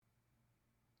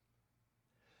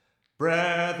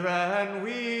Brethren,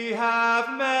 we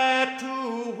have met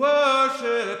to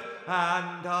worship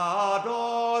and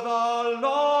adore the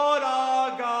Lord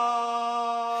our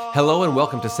God. Hello and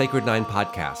welcome to Sacred Nine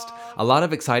Podcast. A lot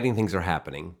of exciting things are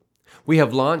happening. We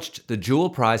have launched the Jewel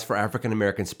Prize for African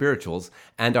American Spirituals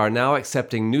and are now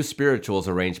accepting new spirituals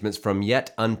arrangements from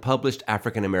yet unpublished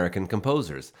African American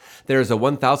composers. There is a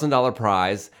 $1,000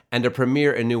 prize and a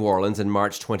premiere in New Orleans in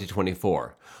March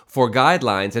 2024. For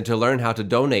guidelines and to learn how to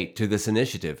donate to this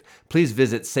initiative, please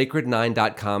visit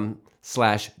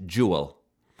sacred9.com/jewel.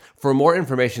 For more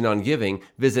information on giving,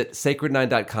 visit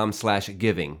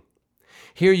sacred9.com/giving.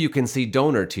 Here you can see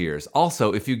donor tiers.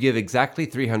 Also, if you give exactly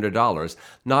 $300,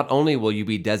 not only will you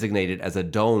be designated as a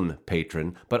Doan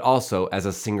patron, but also as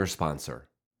a singer sponsor.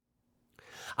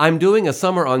 I'm doing a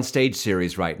Summer on Stage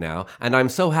series right now, and I'm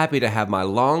so happy to have my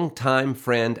longtime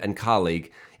friend and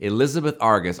colleague, Elizabeth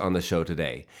Argus, on the show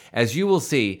today. As you will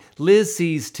see, Liz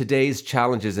sees today's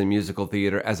challenges in musical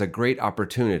theater as a great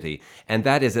opportunity, and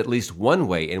that is at least one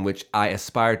way in which I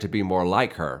aspire to be more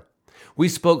like her. We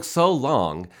spoke so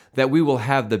long that we will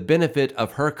have the benefit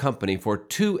of her company for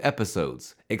 2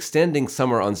 episodes, extending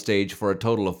Summer on Stage for a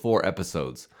total of 4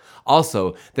 episodes.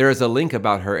 Also, there is a link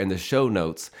about her in the show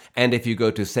notes, and if you go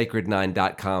to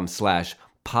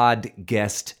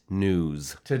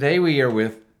sacred9.com/podguestnews. Today we are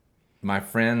with my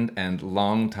friend and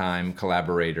longtime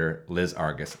collaborator, Liz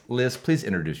Argus. Liz, please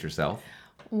introduce yourself.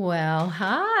 Well,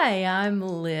 hi, I'm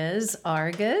Liz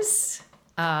Argus.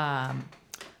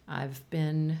 I've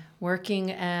been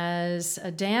working as a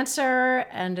dancer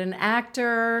and an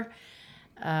actor,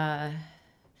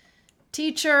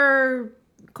 teacher,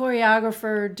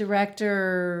 choreographer,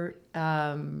 director,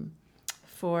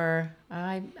 for,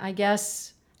 I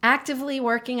guess, actively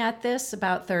working at this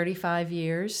about 35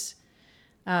 years,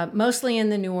 mostly in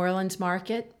the New Orleans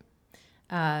market.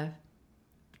 Did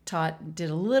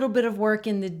a little bit of work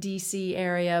in the DC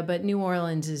area, but New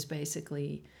Orleans is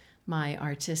basically my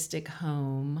artistic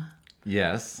home.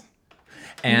 Yes.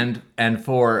 And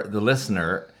for the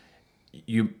listener,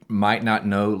 you might not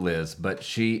know Liz, but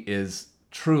she is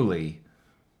truly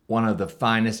one of the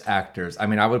finest actors. I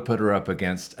mean, I would put her up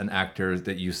against an actor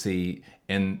that you see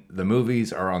in the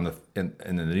movies or on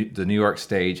in the New York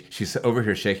stage. She's over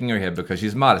here shaking her head because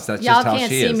she's modest. That's just how she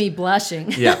is. Y'all can't see me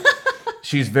blushing. Yeah.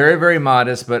 She's very, very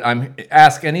modest, but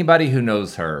ask anybody who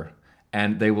knows her,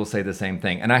 and they will say the same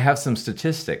thing. And I have some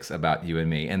statistics about you and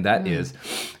me, and that is,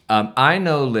 I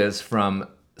know Liz from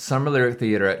Summer Lyric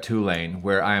Theater at Tulane,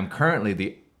 where I am currently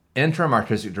the interim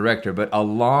artistic director, but a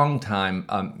long-time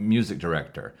music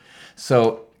director.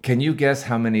 So can you guess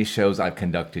how many shows I've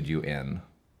conducted you in?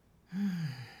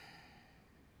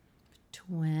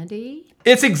 20?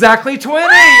 It's exactly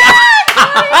 20!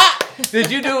 Did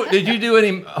you do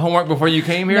any homework before you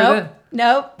came here then?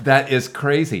 Nope. That is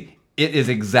crazy. It is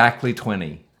exactly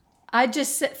 20. I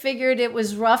just figured it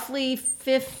was roughly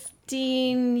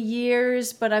 15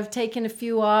 years, but I've taken a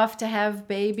few off to have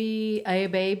baby, and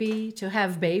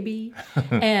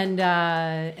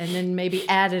then maybe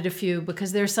added a few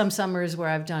because there's some summers where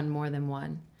I've done more than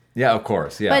one. Yeah, of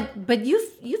course. Yeah. But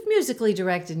you've musically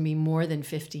directed me more than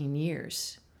 15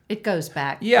 years. It goes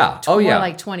back. Yeah. More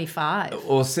like 25.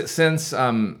 Well, since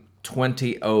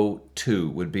 2002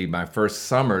 would be my first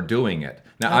summer doing it.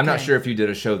 Now, okay. I'm not sure if you did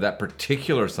a show that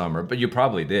particular summer, but you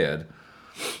probably did.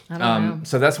 I don't know.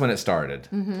 So that's when it started.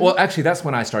 Mm-hmm. Well, actually, that's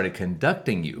when I started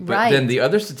conducting you. But then the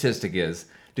other statistic is,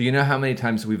 do you know how many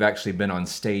times we've actually been on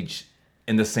stage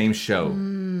in the same show?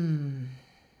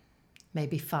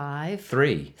 Maybe 5?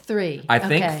 3. 3. I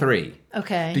think 3.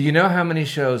 Okay. Do you know how many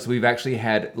shows we've actually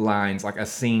had lines, like a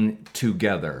scene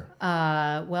together?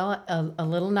 Well, a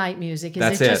little night music. Is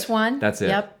That's it just one? That's it.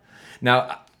 Yep.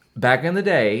 Now, back in the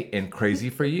day, in Crazy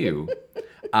for You,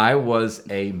 I was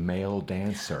a male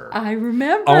dancer. I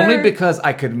remember. Only because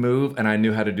I could move and I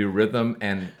knew how to do rhythm.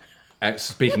 And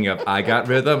speaking of, I got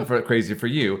rhythm for Crazy for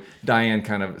You, Diane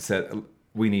kind of said,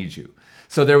 we need you.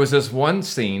 So there was this one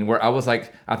scene where I was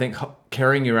like, I think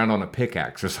carrying you around on a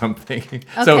pickaxe or something. Okay.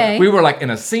 So we were like in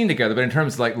a scene together, but in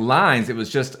terms of like lines, it was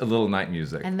just a little night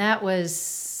music. And that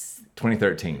was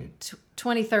 2013.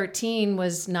 2013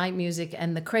 was night music,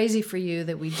 and the Crazy for You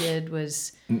that we did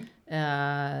was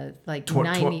like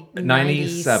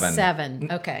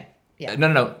 97. Okay. Yeah.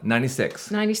 No,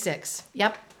 96. 96.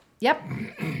 Yep.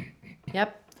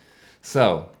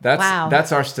 So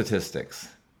that's our statistics.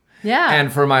 Yeah.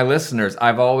 And for my listeners,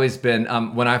 I've always been,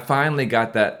 when I finally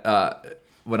got that,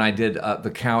 when I did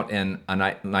the count in a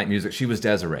night music, she was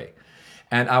Desiree.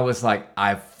 And I was like,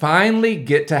 I finally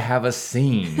get to have a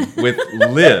scene with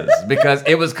Liz, because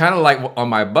it was kind of like on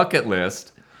my bucket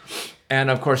list. And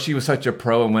of course, she was such a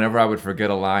pro. And whenever I would forget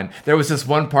a line, there was this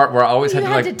one part where I always had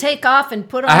to to take off and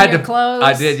put on your clothes.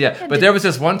 I did, yeah. But there was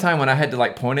this one time when I had to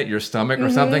like point at your stomach or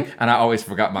something, and I always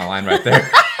forgot my line right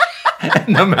there.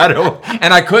 No matter what.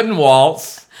 And I couldn't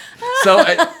waltz. So,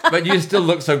 but you still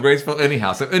look so graceful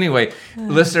anyhow. So anyway,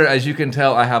 listener, as you can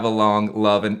tell, I have a long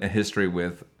love and history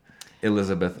with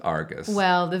Elizabeth Argus.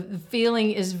 Well, the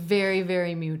feeling is very,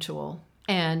 very mutual.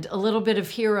 And a little bit of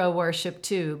hero worship,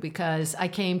 too, because I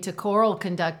came to choral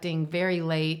conducting very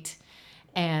late.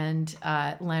 And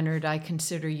Leonard, I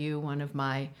consider you one of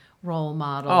my role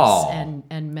models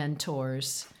and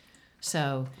mentors.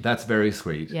 So that's very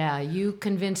sweet. Yeah, you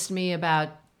convinced me about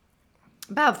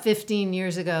 15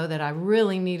 years ago that I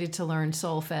really needed to learn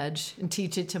solfege and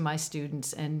teach it to my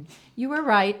students. And you were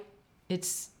right.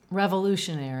 It's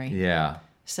revolutionary. Yeah.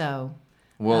 So...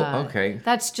 Well, okay.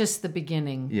 That's just the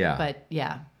beginning. Yeah. But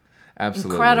yeah.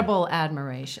 Absolutely. Incredible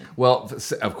admiration. Well,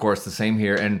 of course, the same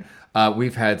here. And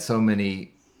we've had so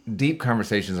many deep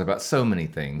conversations about so many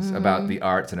things, about the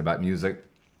arts and about music,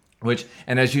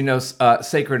 and as you know,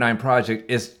 Sacred Nine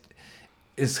Project is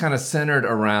kind of centered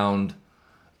around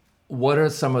what are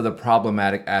some of the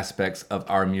problematic aspects of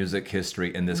our music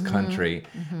history in this country,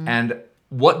 and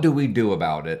what do we do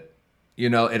about it? You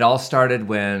know, it all started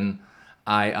when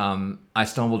I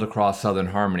stumbled across Southern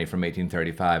Harmony from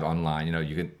 1835 online. You know,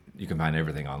 you can find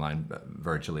everything online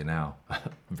virtually now,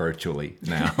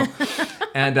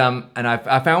 and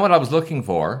I found what I was looking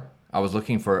for. I was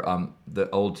looking for the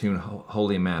old tune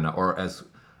 "Holy Manna," or as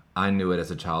I knew it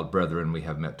as a child, "Brethren, we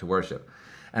have met to worship."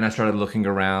 And I started looking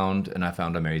around, and I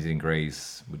found "Amazing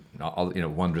Grace,"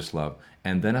 "Wondrous Love,"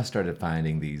 and then I started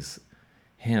finding these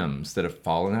hymns that have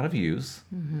fallen out of use.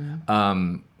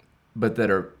 But that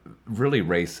are really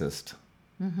racist.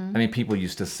 I mean, people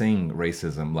used to sing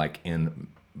racism like in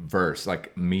verse,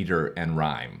 like meter and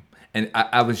rhyme. And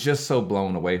I was just so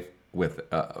blown away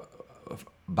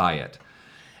by it.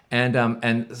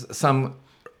 And some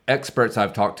experts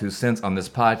I've talked to since on this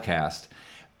podcast,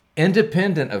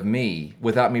 independent of me,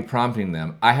 without me prompting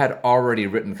them, I had already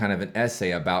written kind of an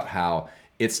essay about how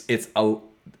it's a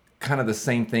kind of the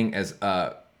same thing as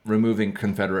removing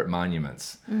Confederate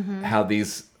monuments. How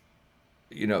these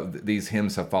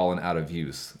hymns have fallen out of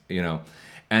use,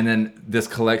 and then this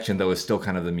collection though is still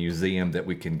kind of the museum that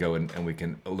we can go and we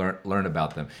can learn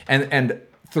about them. And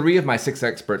 3 of my 6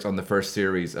 experts on the first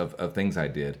series of things I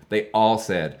did, they all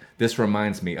said, this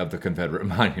reminds me of the Confederate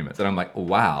monuments. And I'm like,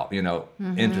 wow,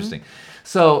 interesting.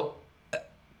 So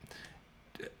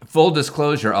full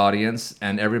disclosure, audience,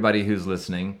 and everybody who's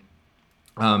listening,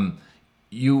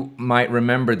 you might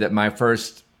remember that my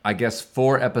first, I guess,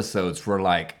 4 episodes were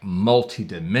like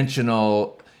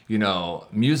multi-dimensional,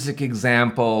 music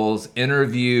examples,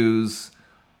 interviews,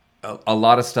 a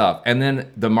lot of stuff. And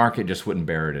then the market just wouldn't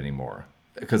bear it anymore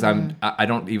because I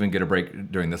don't even get a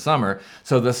break during the summer.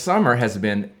 So the summer has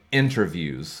been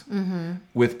interviews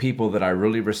with people that I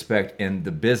really respect in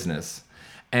the business.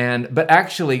 But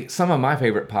actually, some of my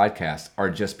favorite podcasts are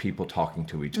just people talking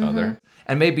to each other.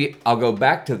 And maybe I'll go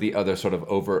back to the other sort of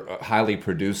highly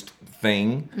produced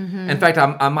thing. In fact,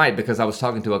 I might, because I was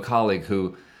talking to a colleague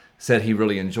who said he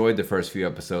really enjoyed the first few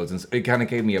episodes. And it kind of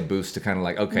gave me a boost to kind of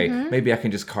like, okay, maybe I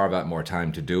can just carve out more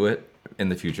time to do it in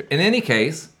the future. In any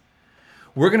case,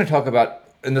 we're going to talk about,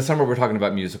 in the summer, we're talking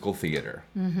about musical theater.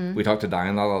 We talked to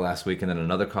Diane Lala last week and then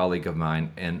another colleague of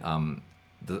mine in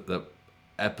the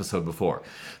episode before.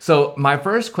 So my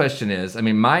first question is,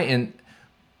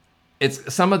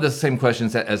 it's some of the same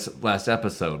questions as last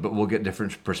episode, but we'll get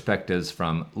different perspectives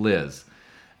from Liz.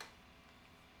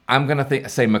 I'm going to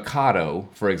say Mikado,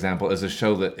 for example, is a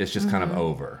show that is just kind of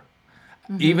over.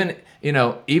 Even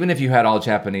if you had all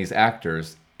Japanese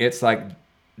actors, it's like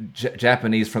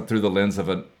Japanese through the lens of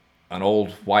an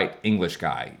old white English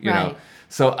guy, you know.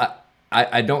 So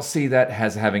I don't see that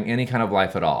as having any kind of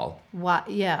life at all.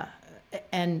 Yeah,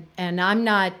 and I'm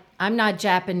not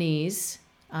Japanese.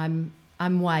 I'm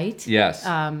white. Yes.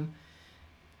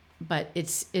 But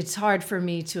it's hard for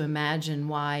me to imagine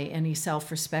why any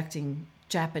self-respecting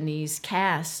Japanese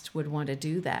cast would want to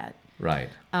do that. Right.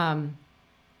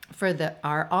 For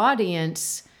our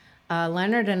audience,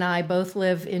 Leonard and I both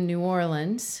live in New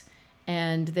Orleans,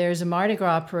 and there's a Mardi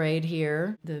Gras parade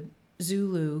here, the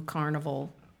Zulu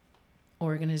Carnival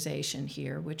organization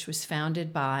here, which was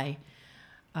founded by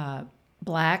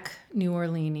Black New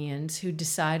Orleanians who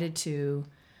decided to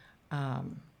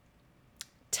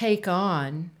take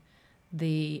on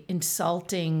the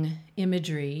insulting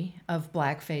imagery of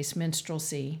blackface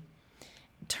minstrelsy,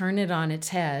 turn it on its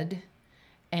head,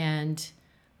 and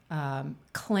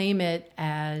claim it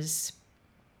as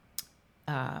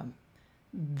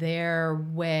their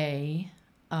way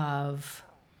of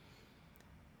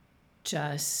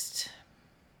just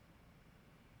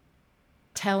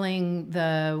telling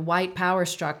the white power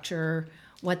structure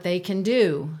what they can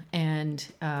do. And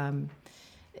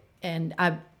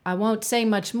I won't say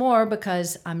much more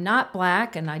because I'm not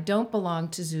Black and I don't belong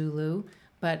to Zulu,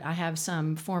 but I have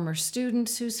some former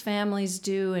students whose families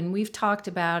do, and we've talked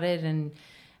about it. And,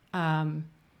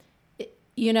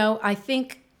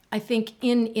 I think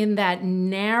in that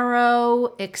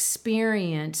narrow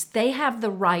experience, they have the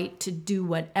right to do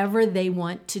whatever they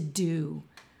want to do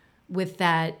with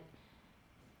that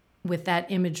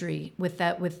imagery,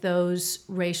 with those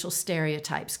racial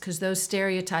stereotypes, because those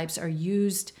stereotypes are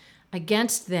used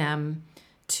against them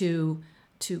to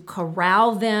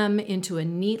corral them into a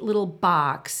neat little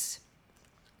box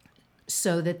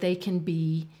so that they can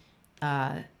be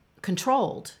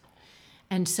controlled.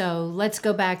 And so let's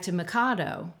go back to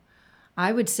Mikado.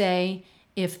 I would say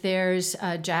if there's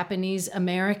a Japanese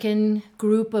American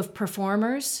group of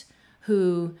performers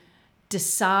who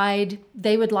decide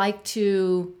they would like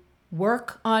to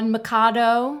work on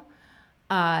Mikado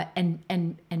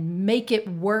and make it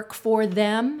work for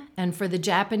them and for the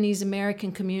Japanese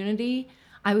American community,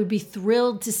 I would be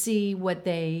thrilled to see what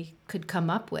they could come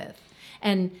up with.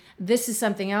 And this is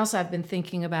something else I've been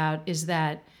thinking about, is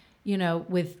that, I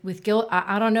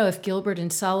don't know if Gilbert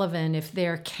and Sullivan, if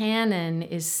their canon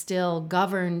is still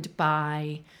governed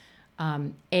by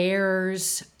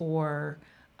heirs or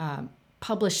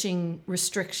publishing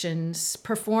restrictions,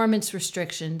 performance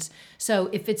restrictions. So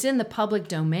if it's in the public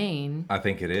domain, I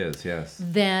think it is, yes.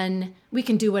 Then we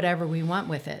can do whatever we want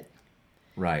with it.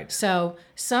 Right. So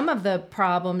some of the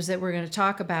problems that we're going to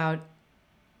talk about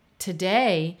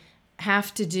today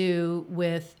have to do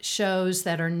with shows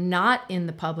that are not in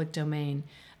the public domain.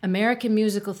 American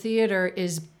musical theater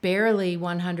is barely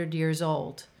 100 years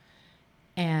old.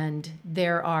 And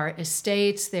there are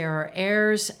estates, there are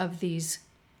heirs of these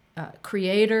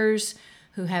creators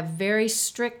who have very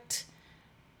strict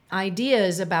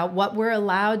ideas about what we're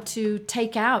allowed to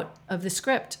take out of the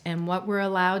script and what we're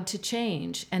allowed to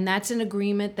change. And that's an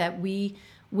agreement that we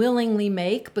willingly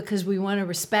make because we want to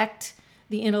respect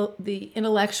the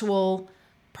intellectual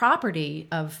property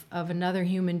of another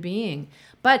human being.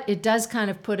 But it does kind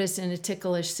of put us in a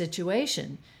ticklish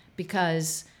situation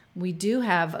because we do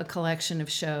have a collection of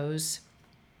shows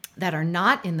that are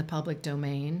not in the public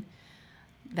domain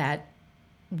that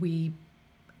we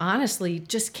honestly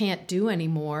just can't do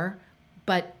anymore,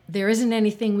 but there isn't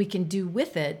anything we can do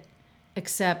with it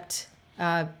except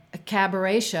a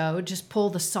cabaret show, just pull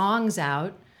the songs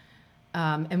out.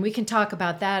 And we can talk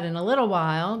about that in a little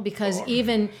while, because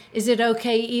is it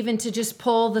okay even to just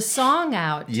pull the song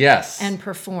out? Yes. And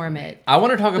perform it? I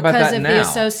want to talk about that now. Because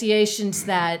of the associations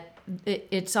that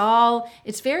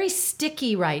it's very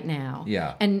sticky right now.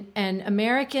 Yeah. And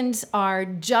Americans are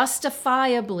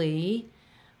justifiably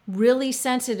really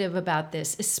sensitive about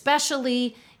this,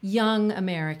 especially young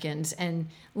Americans. And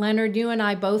Leonard, you and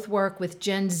I both work with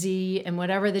Gen Z and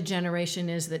whatever the generation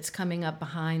is that's coming up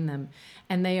behind them.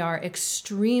 And they are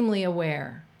extremely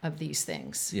aware of these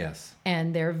things. Yes.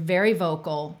 And they're very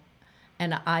vocal.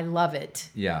 And I love it.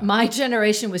 Yeah. My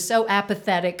generation was so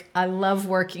apathetic. I love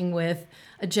working with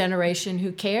a generation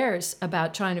who cares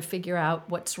about trying to figure out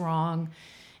what's wrong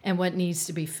and what needs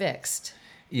to be fixed.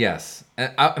 Yes.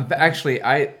 And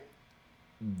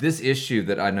this issue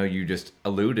that I know you just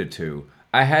alluded to,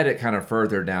 I had it kind of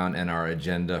further down in our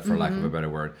agenda, for lack of a better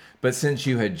word. But since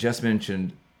you had just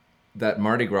mentioned that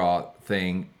Mardi Gras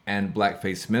thing and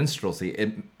blackface minstrelsy,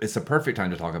 it's a perfect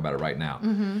time to talk about it right now.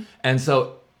 Mm-hmm. And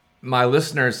so my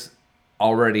listeners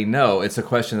already know it's a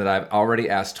question that I've already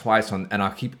asked twice and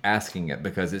I'll keep asking it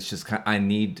because it's just I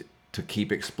need to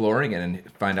keep exploring it and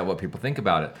find out what people think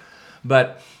about it.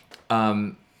 But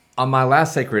on my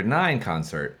last Sacred Nine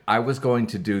concert, I was going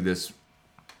to do this.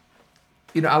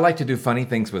 I like to do funny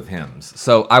things with hymns.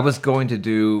 So I was going to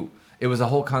do, it was a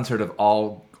whole concert of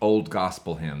all old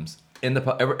gospel hymns.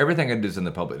 Everything I do is in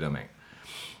the public domain.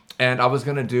 And I was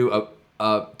going to do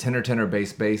a tenor,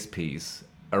 bass piece,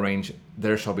 arrange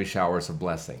There Shall Be Showers of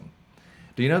Blessing.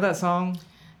 Do you know that song?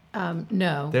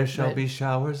 No. There shall be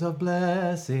showers of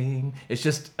blessing. It's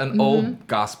just an old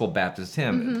gospel Baptist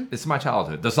hymn. Mm-hmm. It's my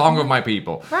childhood. The song of my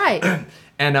people. Right.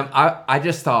 And I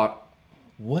just thought,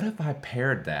 what if I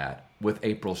paired that with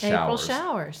April Showers? April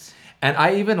Showers. And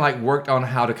I even worked on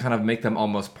how to kind of make them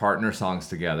almost partner songs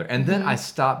together. And then I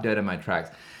stopped dead in my tracks.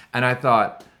 And I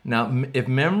thought, now, if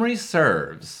memory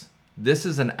serves, this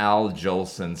is an Al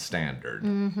Jolson standard.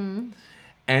 Mm-hmm.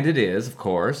 And it is, of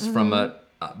course, from a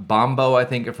Bombo, I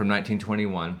think, from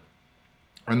 1921.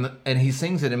 And he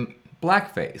sings it in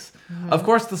blackface. Of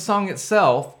course, the song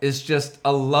itself is just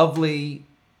a lovely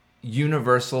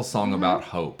universal song about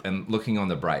hope and looking on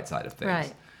the bright side of things.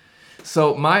 Right.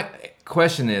 So my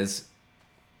question is,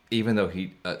 even though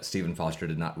Stephen Foster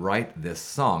did not write this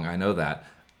song, I know that,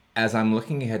 as I'm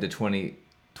looking ahead to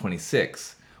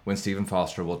 2026, when Stephen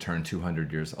Foster will turn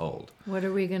 200 years old. What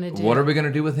are we going to do? What are we going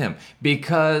to do with him?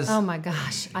 Because... Oh my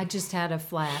gosh, I just had a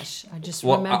flash. I just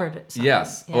remembered it.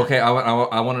 Yes. Yeah. Okay,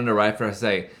 I wanted to right first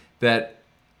say that,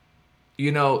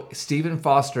 Stephen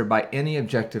Foster, by any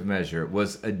objective measure,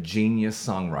 was a genius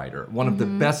songwriter. One of the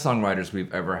best songwriters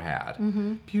we've ever had.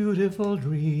 Beautiful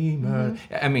dreamer.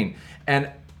 I mean, and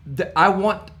I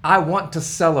want to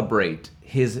celebrate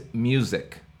his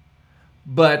music.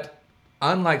 But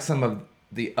unlike some of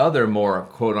the other more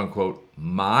quote-unquote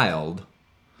mild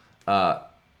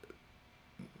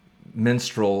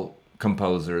minstrel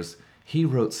composers, he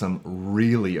wrote some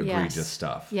really egregious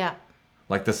stuff. Yeah.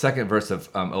 Like the second verse of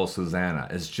Oh Susanna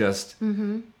is just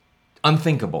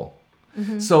unthinkable.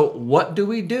 So what do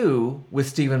we do with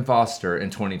Stephen Foster in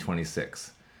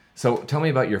 2026? So tell me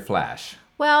about your flash.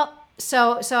 Well,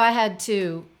 so I had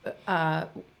two.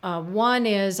 One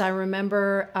is I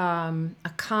remember a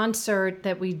concert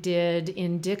that we did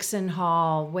in Dixon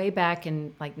Hall way back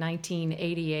in like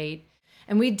 1988.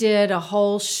 And we did a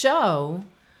whole show.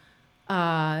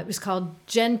 It was called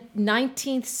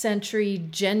 19th Century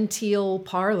Genteel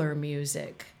Parlor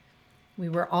Music. We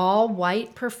were all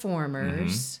white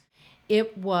performers.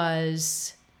 It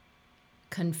was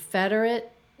Confederate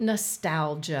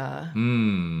nostalgia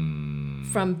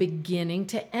from beginning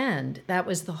to end. That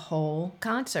was the whole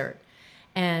concert.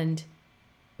 And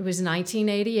it was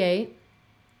 1988.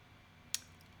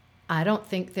 I don't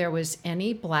think there was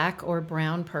any black or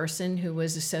brown person who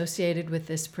was associated with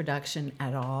this production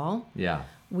at all. Yeah.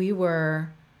 We were,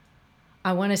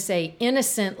 I want to say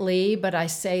innocently, but I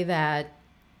say that,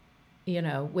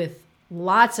 with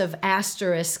lots of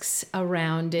asterisks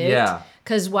around it. Yeah.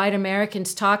 Because white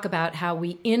Americans talk about how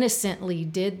we innocently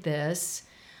did this.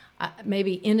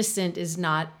 Maybe innocent is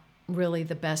not really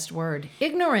the best word.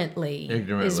 Ignorantly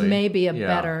is maybe a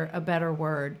better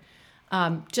word.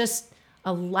 Just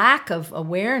a lack of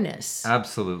awareness.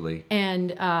 Absolutely.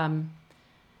 And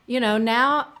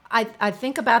now I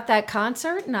think about that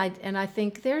concert and I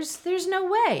think there's no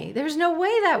way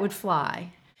that would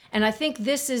fly. And I think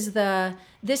this is the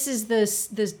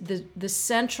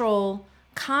central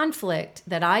conflict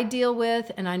that I deal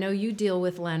with, and I know you deal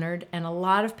with, Leonard, and a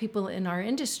lot of people in our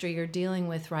industry are dealing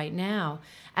with right now.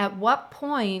 At what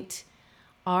point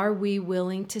are we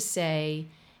willing to say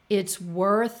it's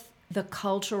worth the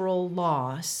cultural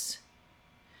loss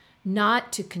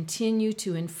not to continue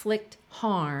to inflict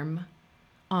harm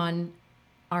on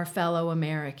our fellow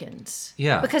Americans?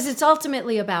 Yeah. Because it's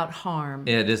ultimately about harm.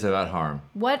 It is about harm.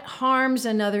 What harms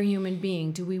another human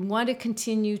being? Do we want to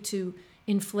continue to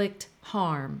inflict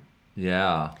harm?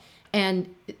 Yeah.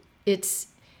 And it's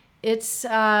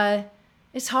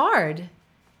hard.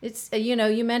 It's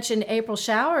you mentioned April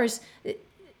Showers. A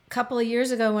couple of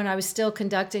years ago when I was still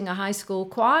conducting a high school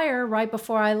choir, right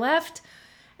before I left,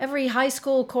 every high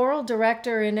school choral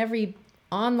director in every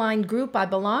online group I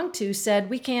belonged to said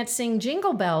we can't sing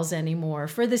Jingle Bells anymore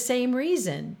for the same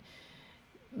reason.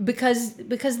 Because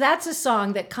that's a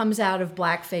song that comes out of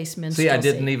blackface minstrelsy. See, I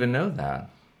didn't even know that.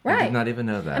 Right. I did not even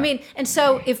know that. I mean, and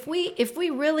so if we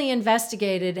really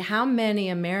investigated how many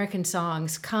American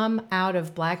songs come out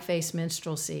of blackface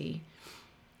minstrelsy,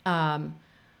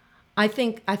 I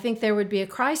think there would be a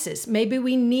crisis. Maybe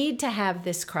we need to have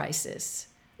this crisis.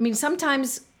 I mean,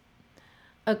 sometimes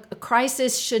a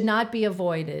crisis should not be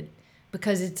avoided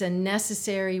because it's a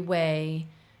necessary way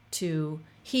to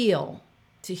heal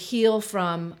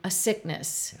from a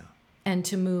sickness and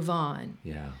to move on.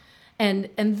 Yeah. And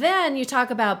then you talk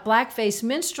about blackface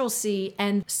minstrelsy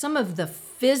and some of the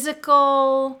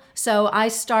physical. So I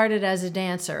started as a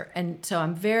dancer, and so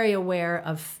I'm very aware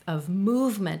of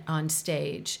movement on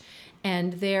stage.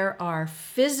 And there are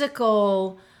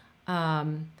physical,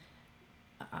 I'll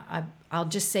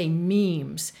just say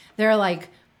memes. They're like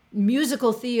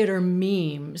musical theater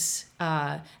memes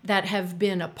that have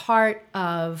been a part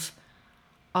of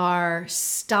our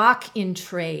stock in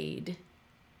trade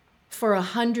for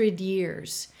 100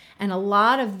 years. And a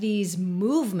lot of these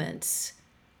movements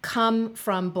come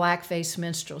from blackface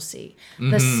minstrelsy.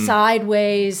 The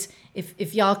sideways,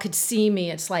 if y'all could see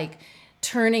me, it's like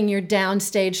turning your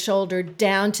downstage shoulder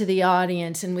down to the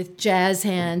audience and with jazz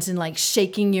hands and like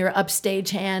shaking your upstage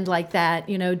hand like that,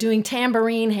 doing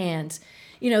tambourine hands,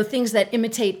 things that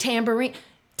imitate tambourines.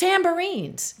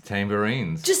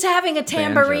 Just having a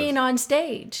tambourine Banjos. on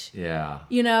stage. Yeah.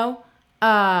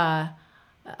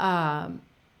 the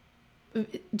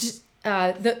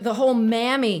whole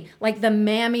mammy, like the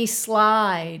mammy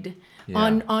slide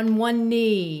on one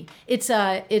knee. It's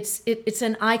an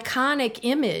iconic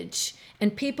image,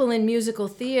 and people in musical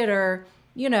theater,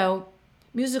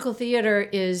 musical theater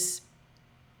is,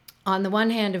 on the one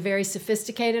hand, a very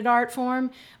sophisticated art form,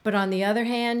 but on the other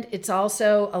hand, it's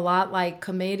also a lot like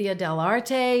commedia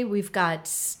dell'arte. We've got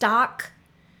stock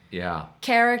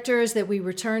characters that we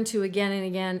return to again and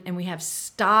again, and we have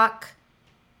stock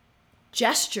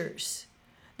gestures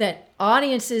that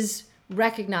audiences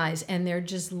recognize, and they're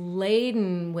just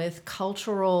laden with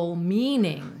cultural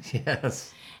meaning.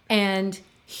 Yes. And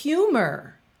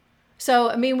humor. So,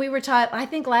 I mean, we were taught, I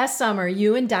think last summer,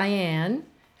 you and Diane,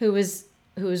 who was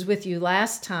with you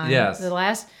last time.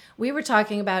 Yes. We were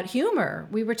talking about humor.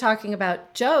 We were talking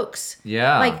about jokes.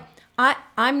 Yeah. Like,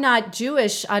 I'm not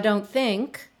Jewish, I don't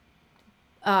think,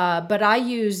 but I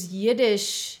use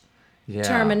Yiddish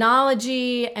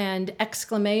terminology and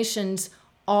exclamations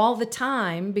all the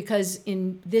time, because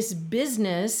in this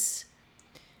business,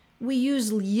 we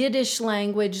use Yiddish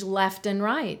language left and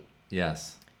right.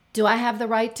 Yes. Do I have the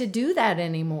right to do that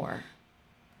anymore?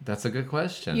 That's a good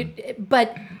question.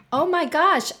 But, oh my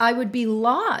gosh, I would be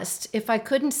lost if I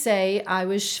couldn't say I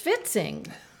was schwitzing.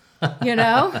 What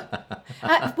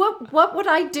would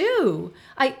I do?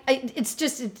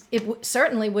 It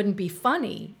certainly wouldn't be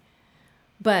funny.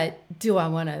 But do I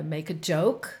want to make a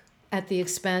joke at the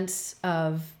expense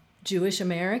of Jewish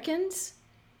Americans?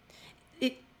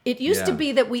 It used to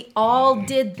be that we all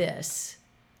did this.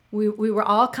 We were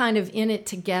all kind of in it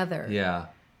together. Yeah.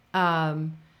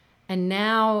 And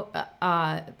now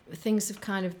things have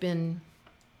kind of been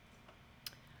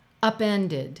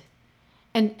upended.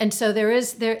 And so there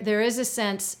is a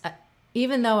sense,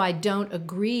 even though I don't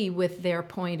agree with their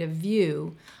point of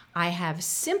view, I have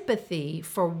sympathy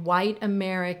for white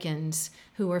Americans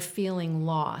who are feeling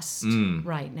lost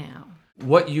right now.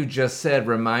 What you just said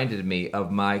reminded me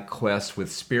of my quest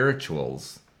with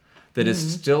spirituals that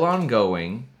is still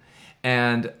ongoing.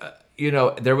 And,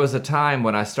 there was a time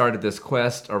when I started this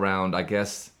quest around, I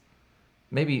guess,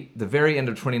 maybe the very end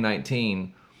of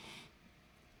 2019,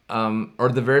 or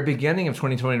the very beginning of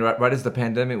 2020, right as the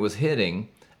pandemic was hitting.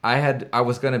 I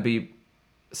was going to be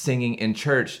singing in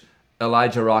church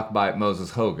Elijah Rock by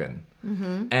Moses Hogan.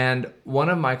 Mm-hmm. And one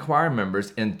of my choir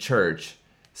members in church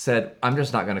said, I'm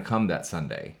just not going to come that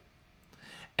Sunday.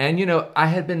 And, I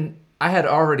had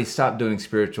already stopped doing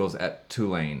spirituals at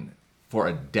Tulane for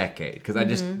a decade because I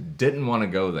just didn't want to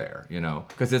go there,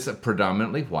 because it's a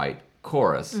predominantly white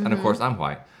chorus. And of course I'm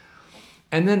white.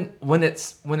 And then when it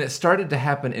started to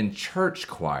happen in church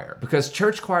choir, because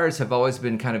church choirs have always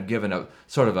been kind of given a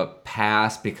sort of a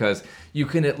pass because you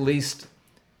can at least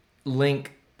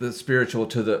link the spiritual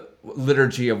to the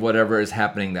liturgy of whatever is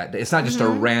happening that day. It's not just a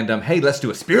random, hey, let's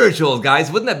do a spiritual,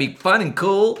 guys. Wouldn't that be fun and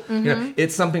cool?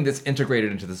 It's something that's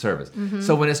integrated into the service.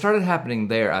 So when it started happening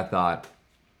there, I thought,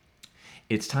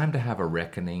 it's time to have a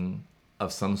reckoning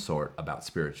of some sort about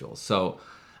spirituals. So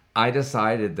I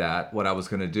decided that what I was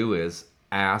going to do is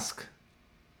ask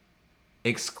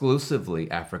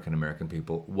exclusively African-American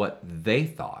people what they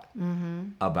thought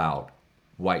about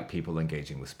white people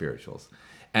engaging with spirituals.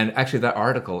 And actually, that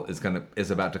article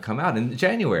is about to come out in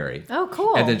January. Oh,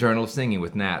 cool! At the Journal of Singing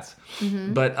with Nats.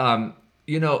 But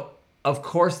of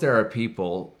course, there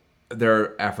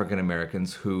are African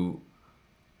Americans who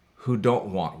don't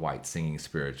want white singing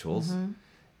spirituals.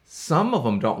 Some of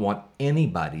them don't want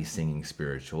anybody singing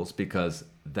spirituals because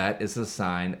that is a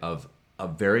sign of a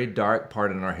very dark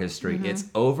part in our history. It's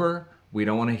over. We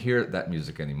don't want to hear that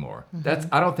music anymore.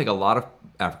 I don't think a lot of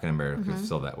African Americans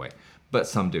feel that way, but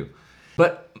some do.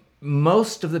 But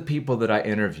most of the people that I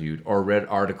interviewed or read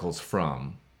articles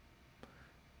from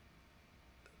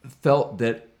felt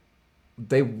that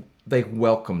they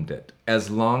welcomed it as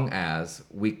long as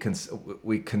we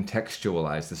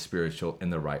contextualize the spiritual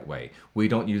in the right way. We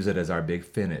don't use it as our big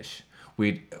finish.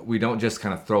 We don't just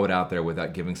kind of throw it out there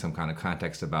without giving some kind of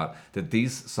context about that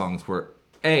these songs were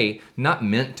not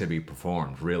meant to be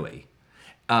performed really.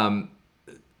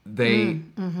 They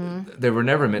were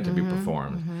never meant to be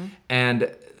performed,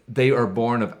 and they are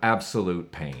born of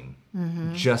absolute pain.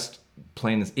 Just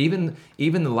plain as even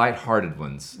the lighthearted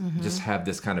ones just have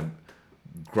this kind of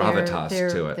gravitas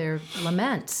to it. They're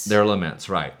laments. They're laments,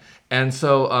 right? And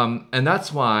so, and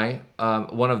that's why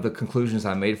one of the conclusions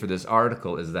I made for this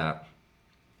article is that,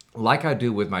 like I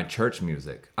do with my church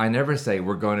music, I never say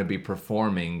we're going to be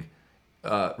performing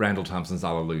Randall Thompson's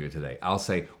Hallelujah today. I'll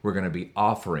say we're going to be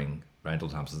offering Randall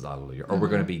Thompson's Hallelujah, or we're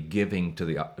going to be giving to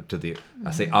the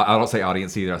I don't say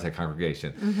audience either, I say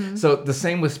congregation. So the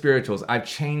same with spirituals. I've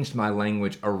changed my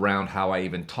language around how I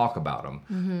even talk about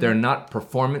them. They're not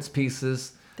performance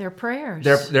pieces. They're prayers.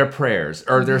 They're prayers,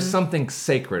 or there's something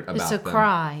sacred about them. It's a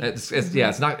cry.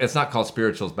 It's not called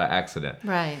spirituals by accident.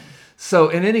 Right. So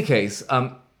in any case,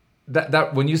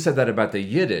 that when you said that about the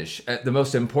Yiddish, the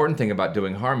most important thing about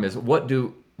doing harm is what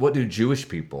do Jewish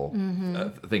people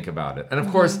think about it? And of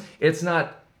course, it's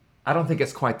not. I don't think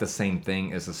it's quite the same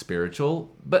thing as a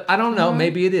spiritual, but I don't know.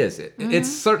 Maybe it is.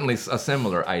 It's certainly a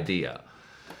similar idea.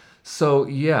 So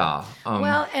yeah.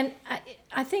 Well, and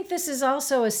I think this is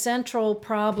also a central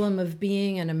problem of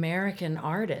being an American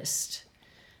artist.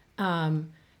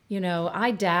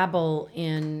 I dabble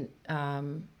in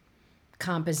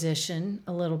composition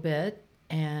a little bit,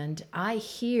 and I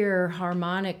hear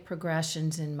harmonic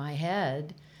progressions in my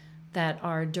head that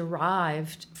are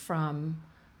derived from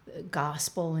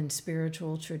gospel and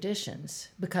spiritual traditions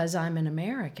because I'm an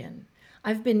American.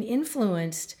 I've been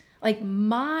influenced, like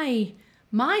my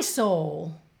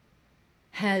soul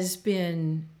has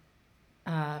been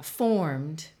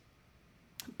formed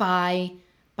by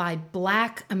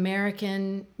Black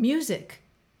American music.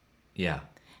 Yeah.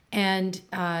 And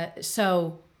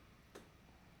so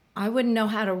I wouldn't know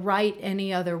how to write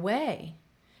any other way.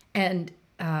 And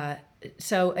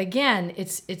so again,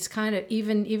 it's kind of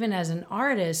even as an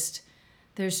artist,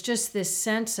 there's just this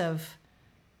sense of,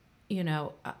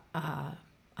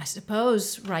 I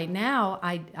suppose right now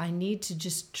I need to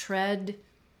just tread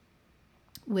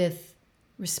with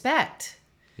respect.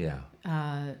 Yeah.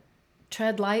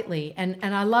 Tread lightly. And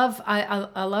I love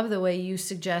the way you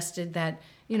suggested that,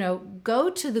 go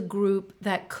to the group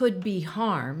that could be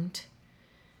harmed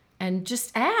and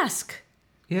just ask.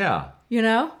 Yeah.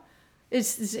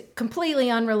 It's a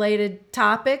completely unrelated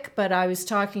topic, but I was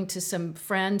talking to some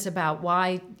friends about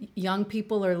why young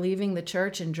people are leaving the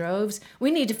church in droves. We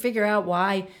need to figure out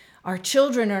why our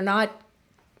children are not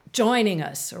joining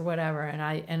us or whatever.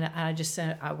 And I just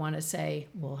said, I want to say,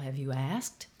 well, have you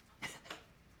asked?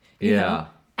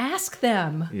 Ask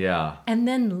them. Yeah. And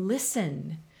then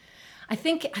listen. I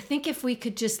think if we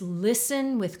could just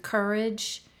listen with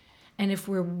courage, and if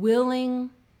we're willing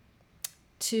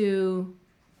to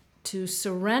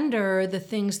surrender the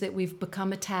things that we've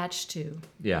become attached to.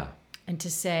 Yeah. And to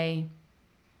say,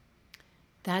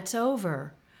 that's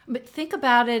over. But think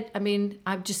about it. I mean,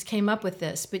 I just came up with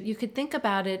this, but you could think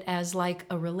about it as like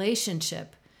a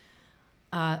relationship.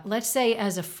 Let's say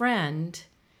as a friend,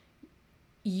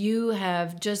 you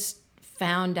have just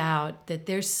found out that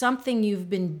there's something you've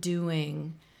been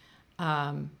doing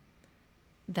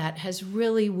that has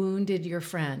really wounded your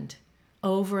friend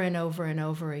over and over and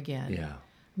over again. Yeah.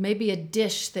 Maybe a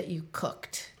dish that you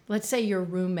cooked. Let's say you're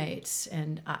roommates,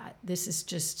 and I'm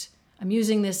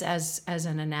using this as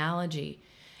an analogy.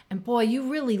 And boy, you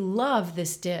really love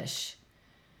this dish.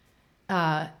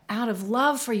 Out of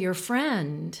love for your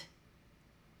friend,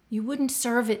 you wouldn't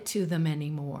serve it to them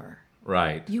anymore.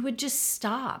 Right. You would just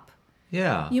stop.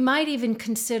 Yeah. You might even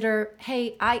consider,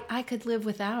 hey, I could live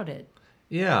without it.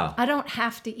 Yeah. I don't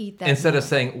have to eat that. Instead of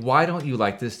saying, why don't you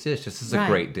like this dish? This is a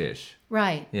great dish.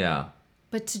 Right. Yeah.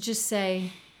 But to just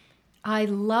say, I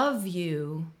love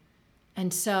you,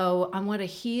 and so I want to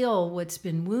heal what's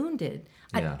been wounded.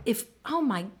 Yeah. If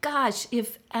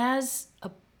as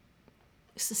a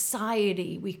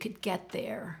society we could get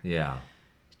there. Yeah.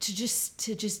 To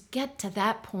just get to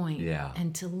that point. Yeah.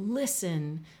 And to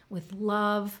listen with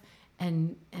love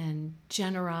and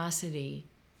generosity.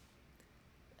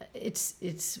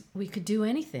 It's we could do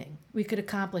anything. We could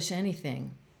accomplish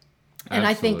anything. And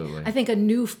Absolutely. I think a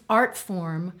new art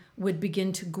form would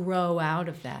begin to grow out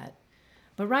of that.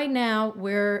 But right now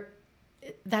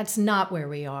that's not where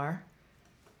we are.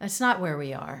 That's not where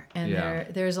we are. And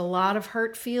there's a lot of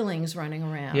hurt feelings running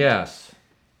around. Yes.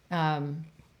 And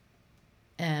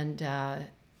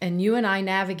you and I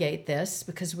navigate this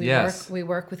because we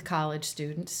work with college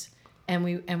students, and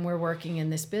we're working in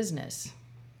this business.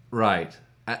 Right.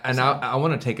 And I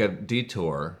want to take a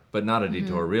detour, but not a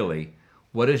detour really.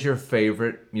 What is your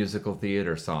favorite musical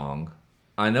theater song?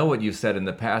 I know what you've said in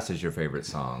the past is your favorite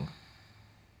song.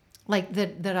 Like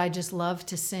that I just love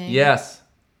to sing? Yes.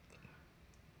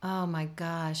 Oh my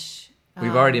gosh.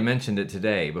 We've already mentioned it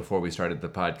today before we started the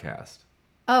podcast.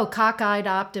 Oh, Cockeyed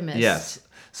Optimist. Yes.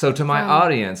 So to my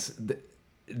audience,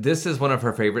 this is one of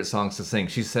her favorite songs to sing.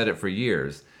 She's said it for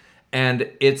years. And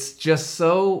it's just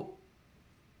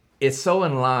it's so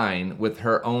in line with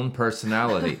her own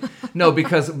personality. No,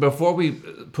 because before we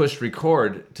pushed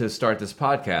record to start this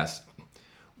podcast,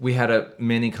 we had a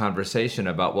mini conversation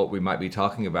about what we might be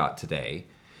talking about today.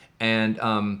 And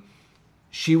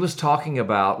she was talking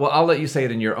about, well, I'll let you say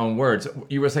it in your own words.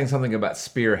 You were saying something about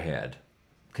spearhead.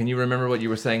 Can you remember what you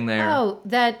were saying there? Oh,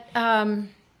 that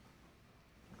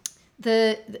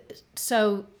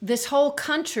so this whole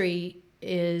country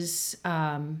is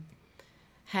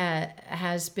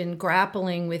has been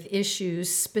grappling with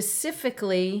issues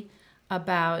specifically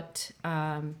about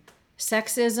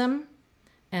sexism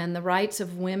and the rights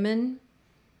of women,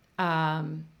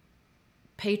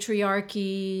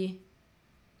 patriarchy,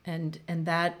 and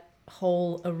that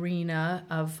whole arena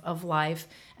of life,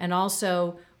 and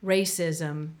also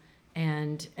racism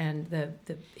and the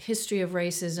history of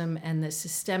racism and the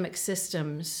systemic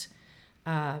systems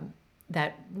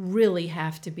that really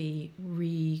have to be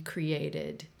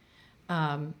recreated.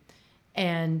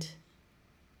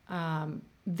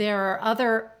 There are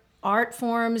other art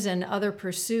forms and other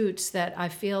pursuits that I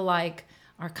feel like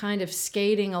are kind of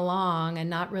skating along and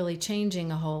not really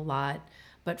changing a whole lot.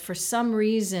 But for some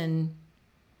reason,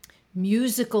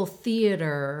 musical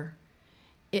theater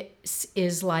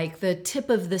is like the tip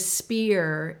of the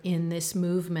spear in this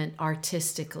movement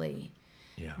artistically.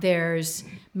 Yeah.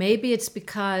 Maybe it's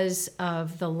because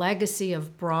of the legacy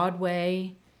of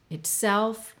Broadway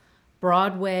itself.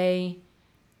 Broadway,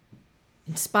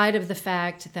 in spite of the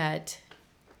fact that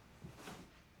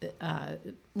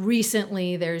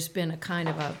recently there's been a kind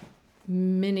of a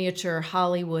miniature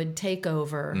Hollywood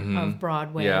takeover of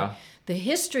Broadway. Yeah. The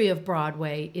history of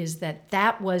Broadway is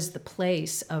that was the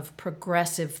place of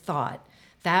progressive thought.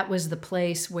 That was the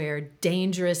place where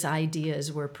dangerous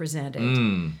ideas were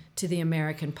presented to the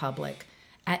American public.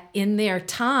 In their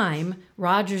time,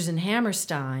 Rodgers and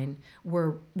Hammerstein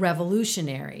were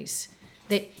revolutionaries.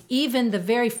 Even the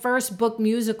very first book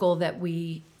musical that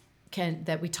we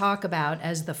talk about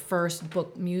as the first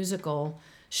book musical,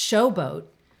 Showboat,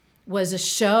 was a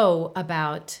show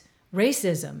about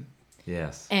racism.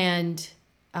 Yes. And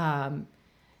I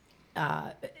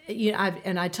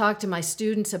talked to my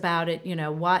students about it.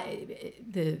 Why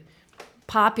the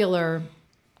popular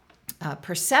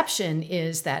perception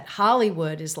is that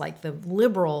Hollywood is like the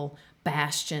liberal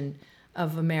bastion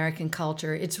of American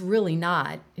culture. It's really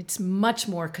not. It's much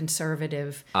more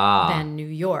conservative than New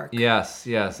York. Yes,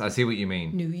 I see what you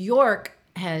mean. New York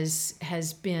has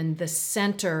been the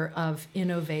center of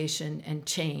innovation and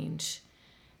change.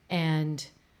 And,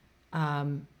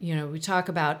 we talk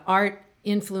about art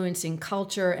influencing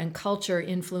culture and culture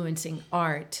influencing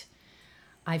art.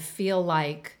 I feel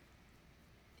like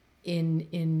in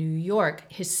New York,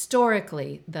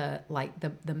 historically, the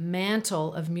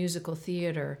mantle of musical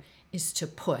theater is to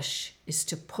push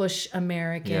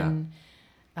American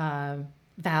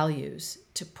values,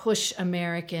 to push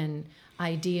American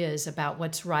ideas about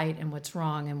what's right and what's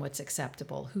wrong and what's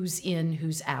acceptable, who's in,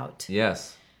 who's out.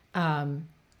 Yes.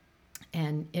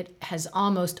 And it has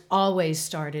almost always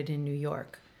started in New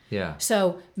York. Yeah.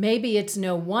 So maybe it's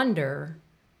no wonder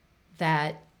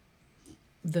that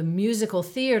the musical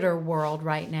theater world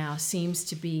right now seems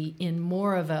to be in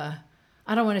more of a,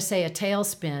 I don't want to say a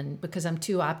tailspin because I'm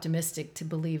too optimistic to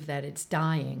believe that it's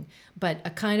dying, but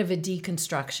a kind of a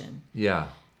deconstruction. Yeah.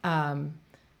 And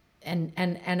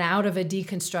out of a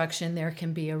deconstruction, there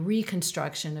can be a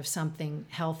reconstruction of something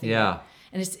healthier. Yeah.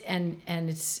 And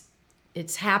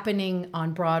it's happening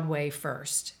on Broadway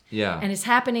first. Yeah. And it's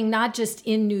happening not just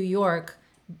in New York,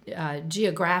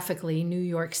 geographically, New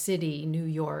York City, New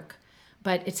York,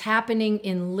 but it's happening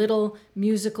in little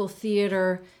musical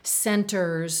theater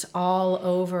centers all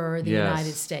over the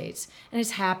United States. And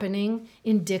it's happening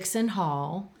in Dixon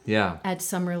Hall at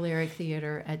Summer Lyric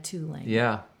Theater at Tulane.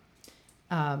 Yeah.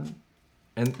 And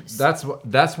that's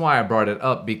why I brought it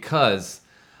up, because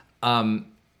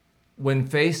when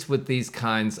faced with these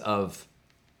kinds of,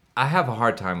 I have a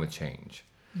hard time with change.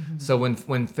 Mm-hmm. So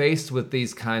when faced with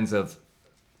these kinds of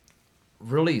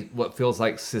really what feels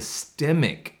like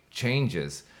systemic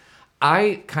changes,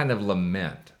 I kind of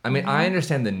lament. I mean, I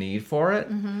understand the need for it,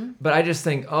 but I just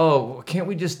think, oh, can't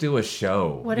we just do a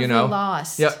show? What if we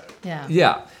lost?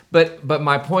 Yeah. But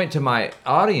my point to my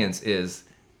audience is,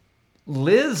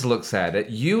 Liz looks at it,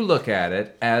 you look at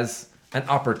it as an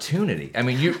opportunity. I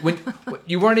mean,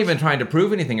 you weren't even trying to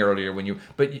prove anything earlier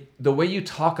but the way you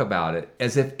talk about it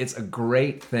as if it's a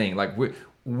great thing, like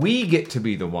we get to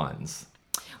be the ones.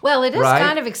 Well, it is right?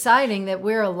 kind of exciting that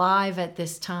we're alive at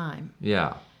this time.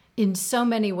 Yeah. In so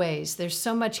many ways. There's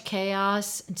so much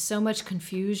chaos and so much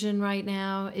confusion right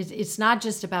now. It's not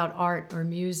just about art or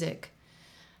music.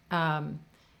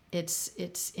 It's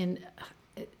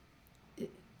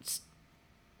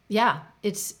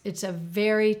a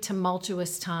very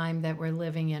tumultuous time that we're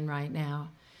living in right now.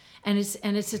 And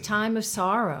it's a time of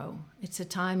sorrow. It's a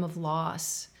time of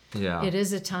loss. Yeah. It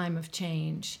is a time of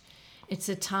change. It's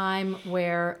a time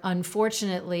where,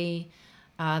 unfortunately,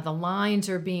 the lines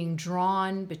are being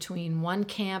drawn between one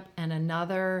camp and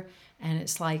another, and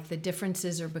it's like the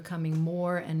differences are becoming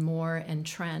more and more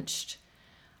entrenched.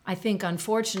 I think,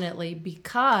 unfortunately,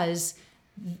 because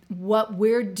what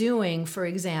we're doing, for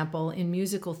example, in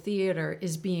musical theater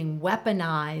is being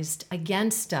weaponized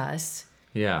against us,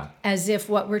 Yeah. as if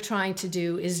what we're trying to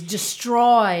do is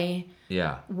destroy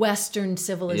Yeah. Western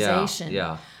civilization.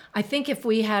 Yeah. I think if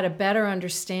we had a better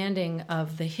understanding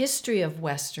of the history of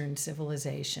Western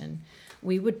civilization,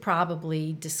 we would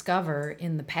probably discover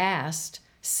in the past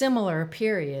similar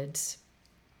periods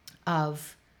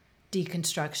of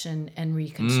deconstruction and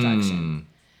reconstruction.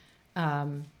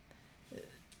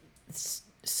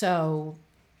 So,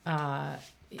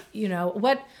 you know,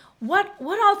 what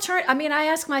alternative? I mean, I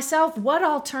ask myself, what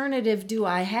alternative do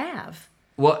I have?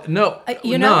 Well, no,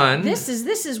 You know, none. this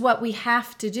is what we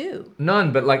have to do.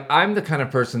 None, but like I'm the kind of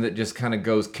person that just kind of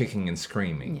goes kicking and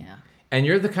screaming. Yeah. And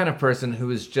you're the kind of person who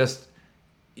is just,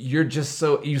 you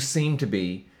seem to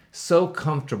be so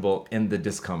comfortable in the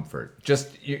discomfort.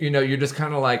 Just, you know, you're just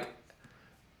kind of like,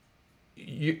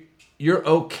 you're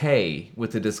okay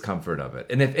with the discomfort of it.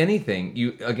 And if anything,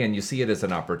 you see it as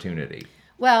an opportunity.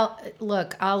 Well,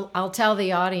 look, I'll tell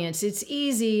the audience, it's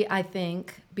easy, I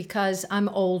think, because I'm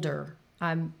older.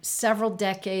 I'm several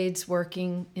decades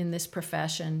working in this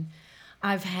profession.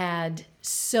 I've had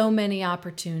so many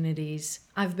opportunities.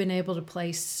 I've been able to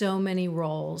play so many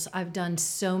roles. I've done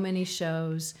so many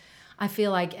shows. I feel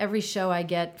like every show I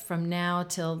get from now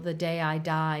till the day I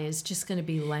die is just going to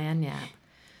be Lagniappe.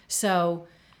 So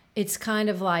it's kind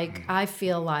of like I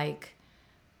feel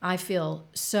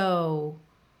so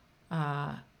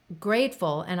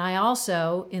grateful, and I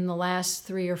also, in the last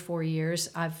 3 or 4 years,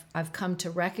 I've come to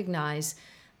recognize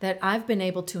that I've been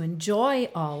able to enjoy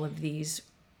all of these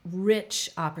rich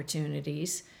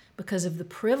opportunities because of the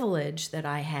privilege that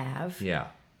I have Yeah.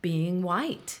 being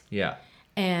white. Yeah.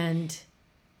 And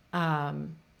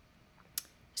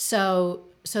so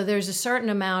there's a certain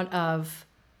amount of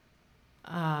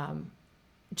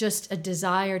just a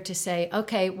desire to say,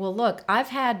 okay, well, look, I've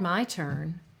had my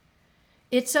turn.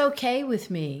 It's okay with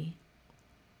me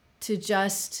to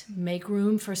just make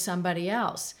room for somebody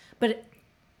else. But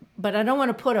I don't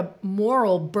want to put a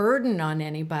moral burden on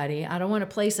anybody. I don't want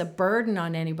to place a burden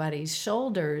on anybody's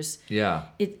shoulders. Yeah.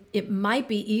 It might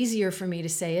be easier for me to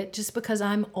say it just because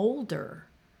I'm older.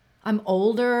 I'm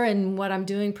older, and what I'm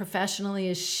doing professionally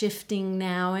is shifting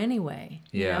now anyway.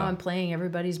 You Yeah. know, I'm playing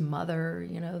everybody's mother,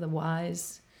 you know, the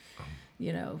wise,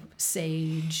 you know,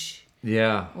 sage,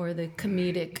 Yeah. or the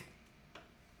comedic,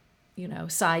 you know,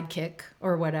 sidekick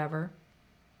or whatever.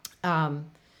 It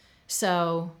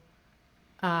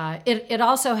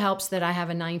also helps that I have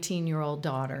a 19-year-old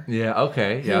daughter Yeah.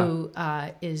 Okay. Yeah. who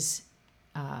is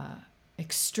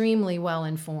extremely well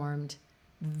informed,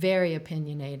 very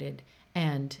opinionated,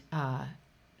 and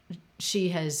she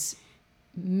has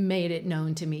made it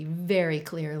known to me very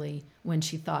clearly when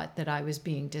she thought that I was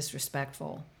being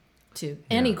disrespectful to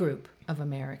any group of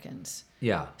Americans.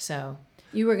 Yeah. So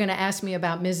you were going to ask me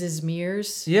about Mrs.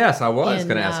 Mears. Yes, I was In,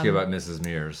 going to ask you about Mrs.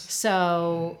 Mears.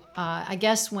 So I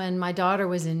guess when my daughter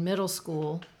was in middle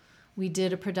school, we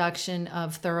did a production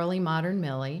of Thoroughly Modern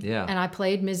Millie. Yeah. And I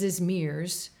played Mrs.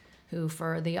 Mears, who,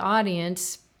 for the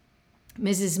audience,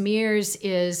 Mrs. Mears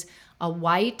is a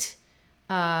white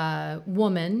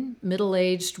woman,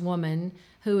 middle-aged woman,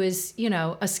 who is, you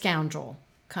know, a scoundrel,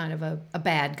 kind of a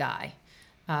bad guy.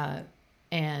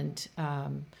 And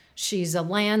she's a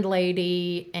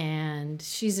landlady, and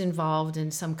she's involved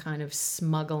in some kind of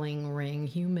smuggling ring,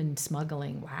 human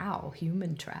smuggling. Wow,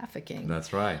 human trafficking.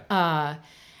 That's right.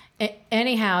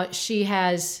 Anyhow,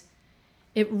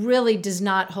 it really does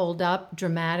not hold up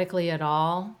dramatically at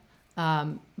all.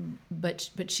 But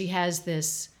she has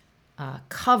this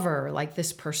cover, like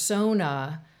this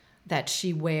persona that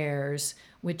she wears,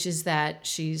 which is that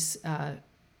she's a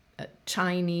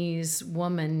Chinese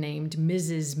woman named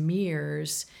Mrs.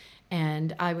 Mears.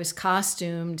 And I was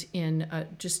costumed in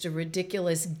just a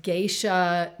ridiculous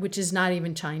geisha, which is not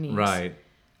even Chinese. Right.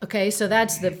 Okay, so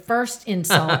that's the first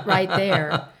insult right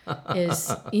there.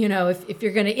 Is, you know, if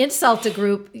you're going to insult a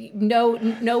group,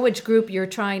 know which group you're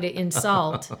trying to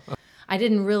insult. I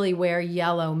didn't really wear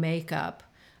yellow makeup,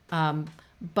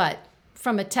 but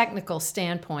from a technical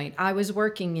standpoint, I was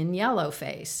working in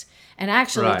yellowface. And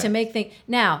actually, Right. to make things...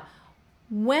 Now,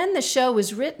 when the show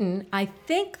was written, I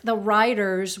think the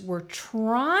writers were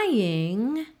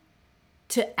trying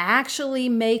to actually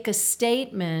make a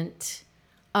statement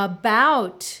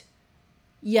about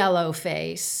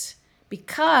yellowface,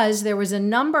 because there was a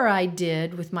number I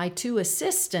did with my two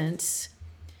assistants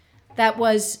that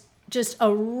was just a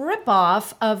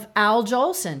ripoff of Al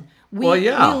Jolson. We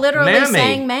literally Mammy.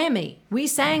 sang Mammy. We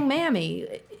sang Mammy.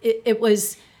 It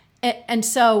was, and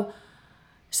so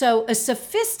a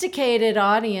sophisticated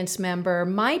audience member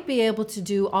might be able to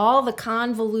do all the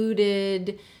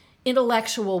convoluted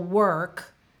intellectual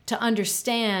work to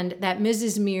understand that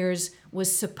Mrs. Mears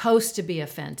was supposed to be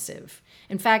offensive.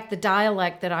 In fact, the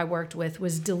dialect that I worked with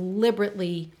was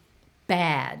deliberately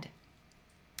bad.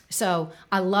 So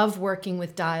I love working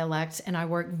with dialects, and I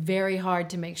work very hard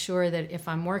to make sure that if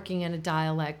I'm working in a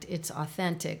dialect, it's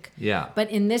authentic. Yeah.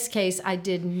 But in this case, I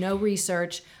did no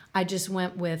research. I just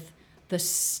went with the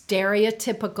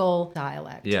stereotypical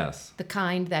dialect. Yes. The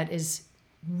kind that is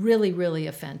really, really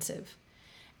offensive.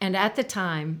 And at the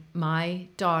time, my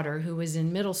daughter, who was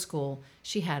in middle school,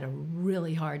 she had a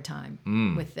really hard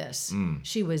time with this.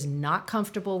 She was not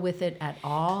comfortable with it at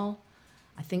all.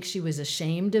 I think she was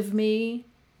ashamed of me.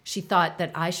 She thought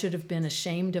that I should have been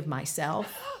ashamed of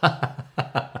myself.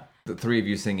 The three of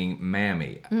you singing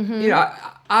Mammy. You know,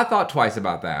 I thought twice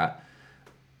about that.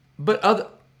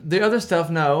 But the other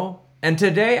stuff, no. And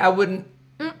today I wouldn't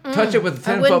touch it with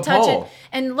a 10-foot pole.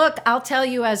 And look, I'll tell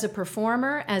you, as a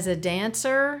performer, as a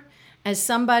dancer, as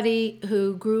somebody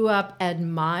who grew up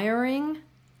admiring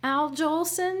Al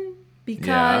Jolson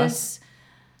because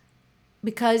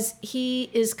he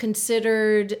is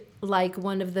considered like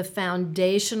one of the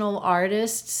foundational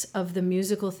artists of the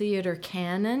musical theater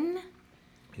canon.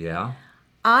 Yeah.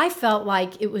 I felt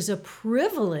like it was a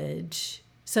privilege.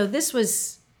 So this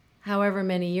was however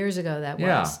many years ago that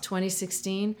was,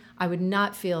 2016. I would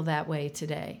not feel that way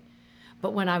today.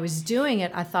 But when I was doing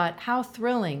it, I thought, how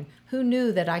thrilling. Who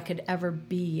knew that I could ever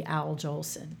be Al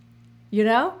Jolson? You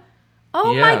know?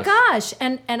 Oh my gosh.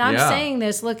 And I'm saying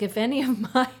this, look, if any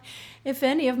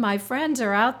of my friends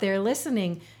are out there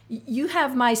listening, you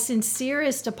have my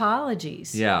sincerest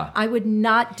apologies. Yeah. I would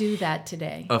not do that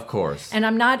today. Of course. And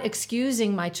I'm not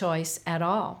excusing my choice at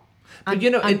all. But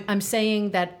I'm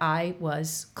saying that I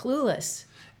was clueless.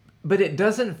 But it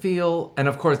doesn't feel, and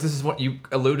of course, this is what you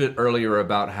alluded earlier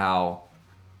about how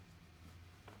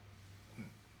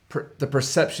the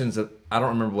perceptions of, I don't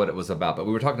remember what it was about, but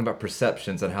we were talking about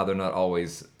perceptions and how they're not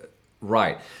always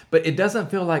right. But it doesn't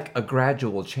feel like a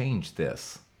gradual change,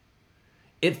 this.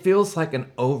 It feels like an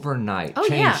overnight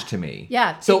change to me.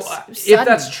 Yeah. So if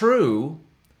that's true,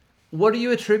 what do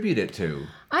you attribute it to?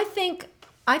 I think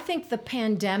the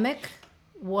pandemic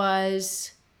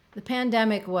was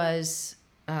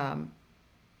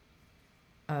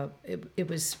it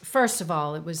was, first of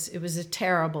all, it was a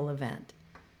terrible event.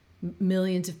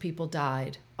 Millions of people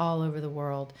died all over the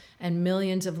world, and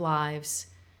millions of lives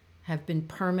have been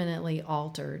permanently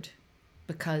altered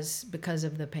because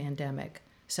of the pandemic.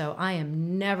 So I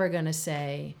am never going to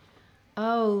say,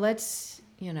 oh, let's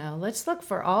look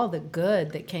for all the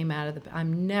good that came out of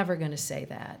I'm never going to say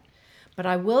that. But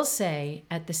I will say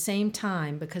at the same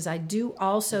time, because I do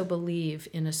also believe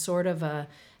in a sort of a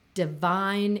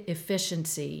divine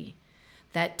efficiency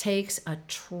that takes a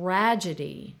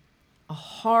tragedy, a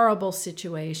horrible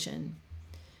situation,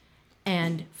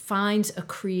 and finds a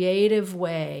creative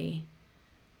way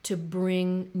to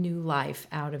bring new life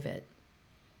out of it.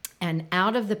 And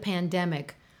out of the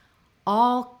pandemic,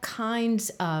 all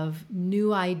kinds of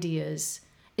new ideas.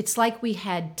 It's like we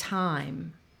had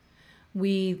time.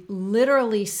 We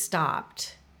literally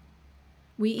stopped.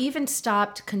 We even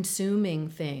stopped consuming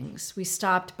things. We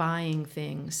stopped buying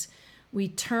things. We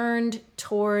turned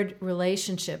toward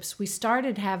relationships. We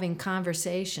started having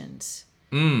conversations.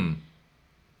 And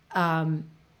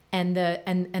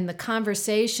the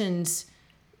conversations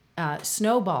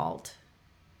snowballed.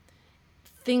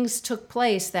 Things took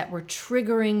place that were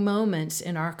triggering moments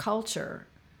in our culture.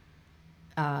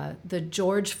 The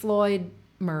George Floyd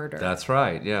murder. That's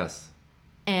right, yes.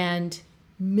 And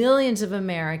millions of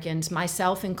Americans,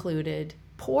 myself included,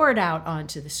 poured out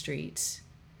onto the streets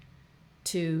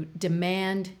to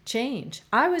demand change.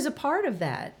 I was a part of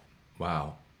that.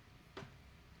 Wow.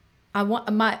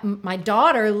 My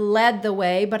daughter led the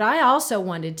way, but I also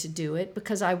wanted to do it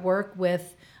because I work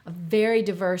with a very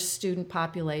diverse student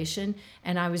population,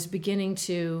 and I was beginning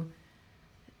to,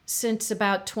 since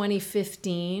about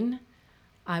 2015,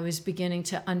 I was beginning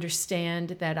to understand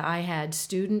that I had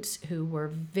students who were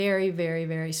very, very,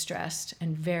 very stressed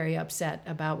and very upset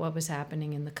about what was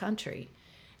happening in the country.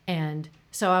 And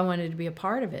so I wanted to be a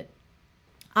part of it.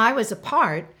 I was a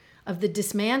part of the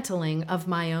dismantling of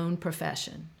my own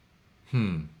profession.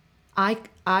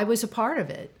 I was a part of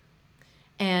it.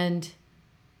 And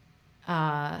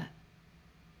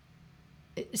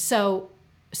so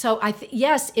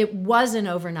yes, it was an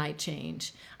overnight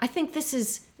change. I think this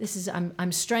is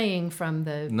I'm straying from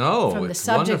the it's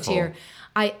subject wonderful. here.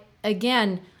 I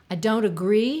don't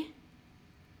agree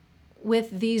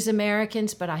with these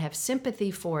Americans, but I have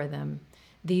sympathy for them.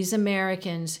 These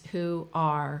Americans who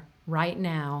are right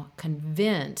now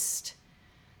convinced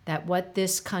that what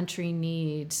this country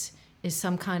needs is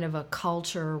some kind of a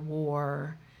culture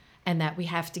war and that we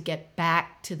have to get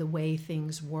back to the way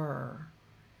things were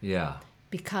Yeah.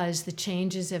 because the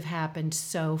changes have happened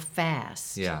so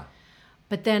fast. Yeah.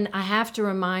 But then I have to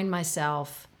remind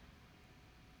myself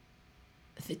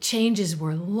the changes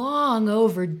were long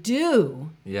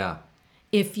overdue Yeah.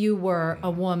 if you were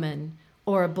a woman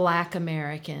or a Black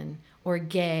American or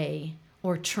gay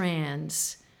or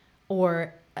trans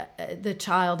or the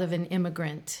child of an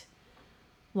immigrant.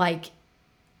 Like,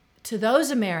 to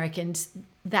those Americans,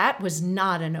 that was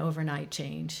not an overnight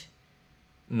change.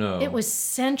 No. It was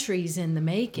centuries in the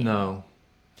making. No.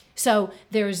 So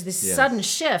there's this Yes. sudden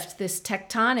shift, this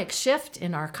tectonic shift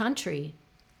in our country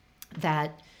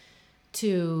that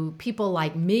to people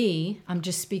like me, I'm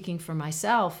just speaking for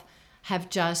myself, have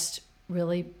just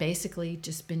really basically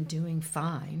just been doing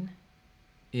fine.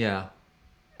 Yeah.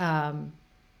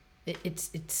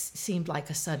 It seemed like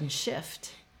a sudden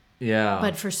shift. Yeah.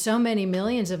 But for so many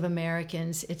millions of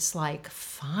Americans, it's like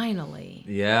finally.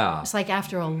 yeah. It's like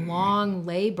after a long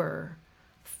labor,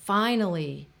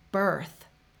 finally birth,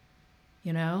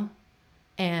 you know?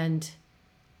 And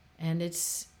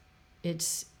it's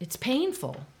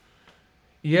painful.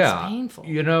 Yeah. It's painful.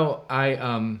 You know,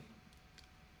 I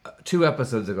 2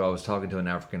 episodes ago I was talking to an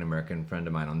African American friend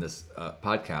of mine on this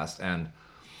podcast, and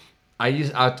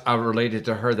I related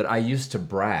to her that I used to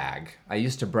brag. I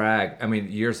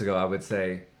mean, years ago I would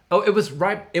say, "Oh, it was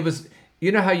right. It was."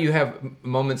 You know how you have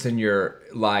moments in your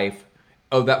life.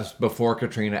 Oh, that was before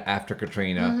Katrina, after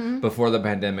Katrina, before the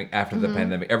pandemic, after the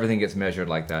pandemic. Everything gets measured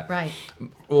like that. Right.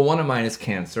 Well, one of mine is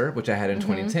cancer, which I had in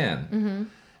 2010.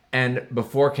 And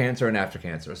before cancer and after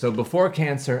cancer. So before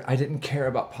cancer, I didn't care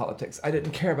about politics. I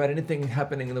didn't care about anything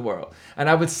happening in the world. And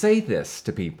I would say this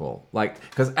to people, like,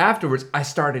 because afterwards I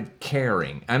started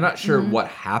caring. I'm not sure what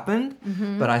happened,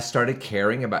 but I started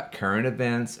caring about current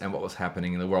events and what was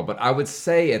happening in the world. But I would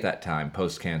say at that time,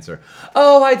 post-cancer,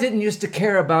 oh, I didn't used to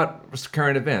care about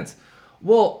current events.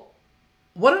 Well,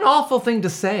 what an awful thing to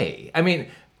say. I mean,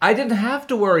 I didn't have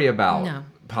to worry about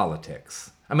politics.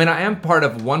 I mean, I am part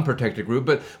of one protected group,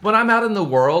 but when I'm out in the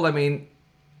world, I mean,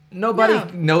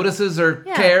 nobody notices or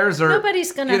cares, or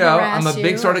nobody's gonna I'm harass a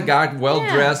big you sort of or- guy, well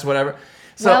dressed, whatever.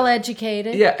 So, Well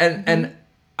educated. yeah, and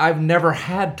I've never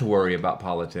had to worry about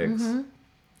politics.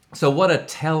 So what a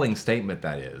telling statement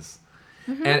that is.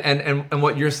 And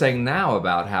what you're saying now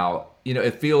about how, you know,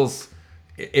 it feels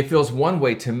one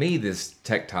way to me, this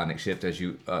tectonic shift, as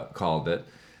you called it,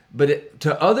 but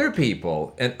to other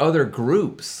people and other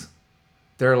groups,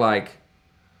 they're like,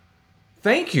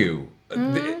 thank you.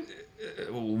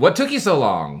 What took you so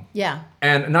long? Yeah.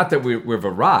 And not that we've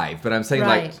arrived, but I'm saying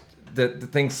Right. like the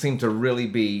things seem to really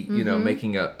be, you know,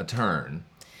 making a turn.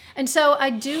 And so I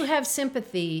do have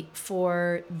sympathy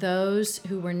for those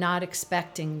who were not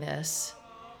expecting this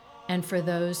and for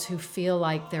those who feel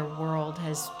like their world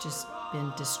has just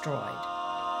been destroyed.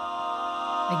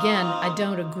 Again, I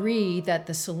don't agree that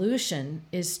the solution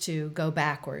is to go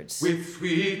backwards. With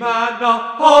sweet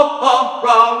manna all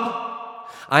around.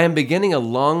 I am beginning a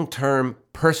long-term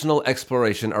personal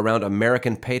exploration around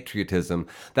American patriotism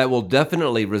that will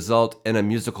definitely result in a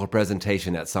musical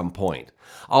presentation at some point.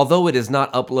 Although it is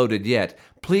not uploaded yet,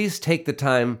 please take the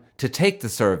time to take the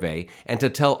survey and to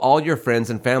tell all your friends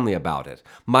and family about it.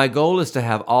 My goal is to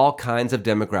have all kinds of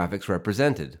demographics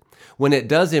represented. When it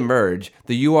does emerge,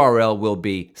 the URL will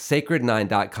be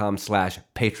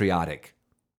sacred9.com/patriotic.